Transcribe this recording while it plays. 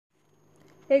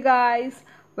Hey guys,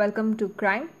 welcome to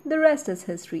Crime. The rest is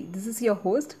history. This is your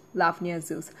host, Lavanya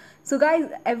Zeus. So, guys,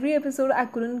 every episode I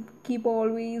couldn't keep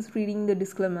always reading the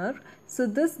disclaimer. So,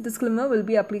 this disclaimer will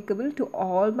be applicable to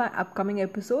all my upcoming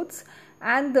episodes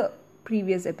and the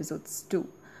previous episodes too.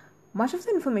 Much of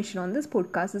the information on this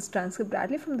podcast is transcribed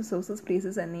directly from the sources,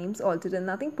 places, and names altered, and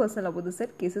nothing personal about the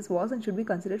said cases was and should be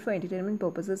considered for entertainment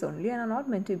purposes only and are not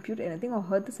meant to impute anything or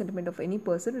hurt the sentiment of any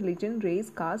person, religion, race,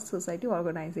 caste, society, or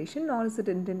organization, nor is it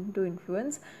intended to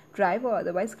influence, drive, or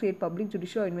otherwise create public,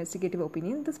 judicial, or investigative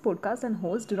opinion. This podcast and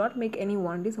host do not make any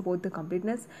warranties about the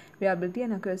completeness, reliability,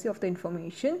 and accuracy of the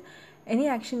information. Any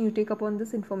action you take upon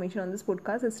this information on this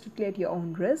podcast is strictly at your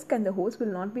own risk, and the host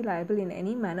will not be liable in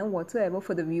any manner whatsoever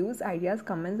for the views, ideas,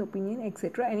 comments, opinion,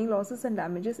 etc., any losses and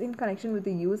damages in connection with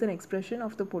the use and expression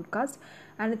of the podcast,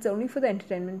 and it's only for the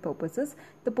entertainment purposes.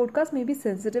 The podcast may be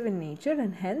sensitive in nature,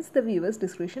 and hence the viewer's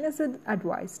discretion is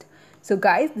advised. So,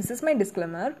 guys, this is my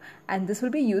disclaimer, and this will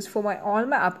be used for all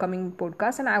my upcoming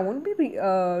podcasts, and I won't be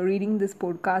reading this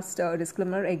podcast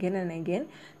disclaimer again and again.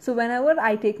 So, whenever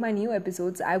I take my new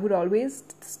episodes, I would always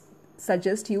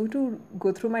suggest you to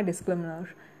go through my disclaimer.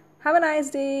 Have a nice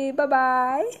day. Bye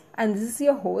bye. And this is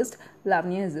your host,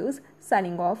 Lavanya Zeus,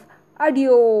 signing off.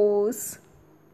 Adios.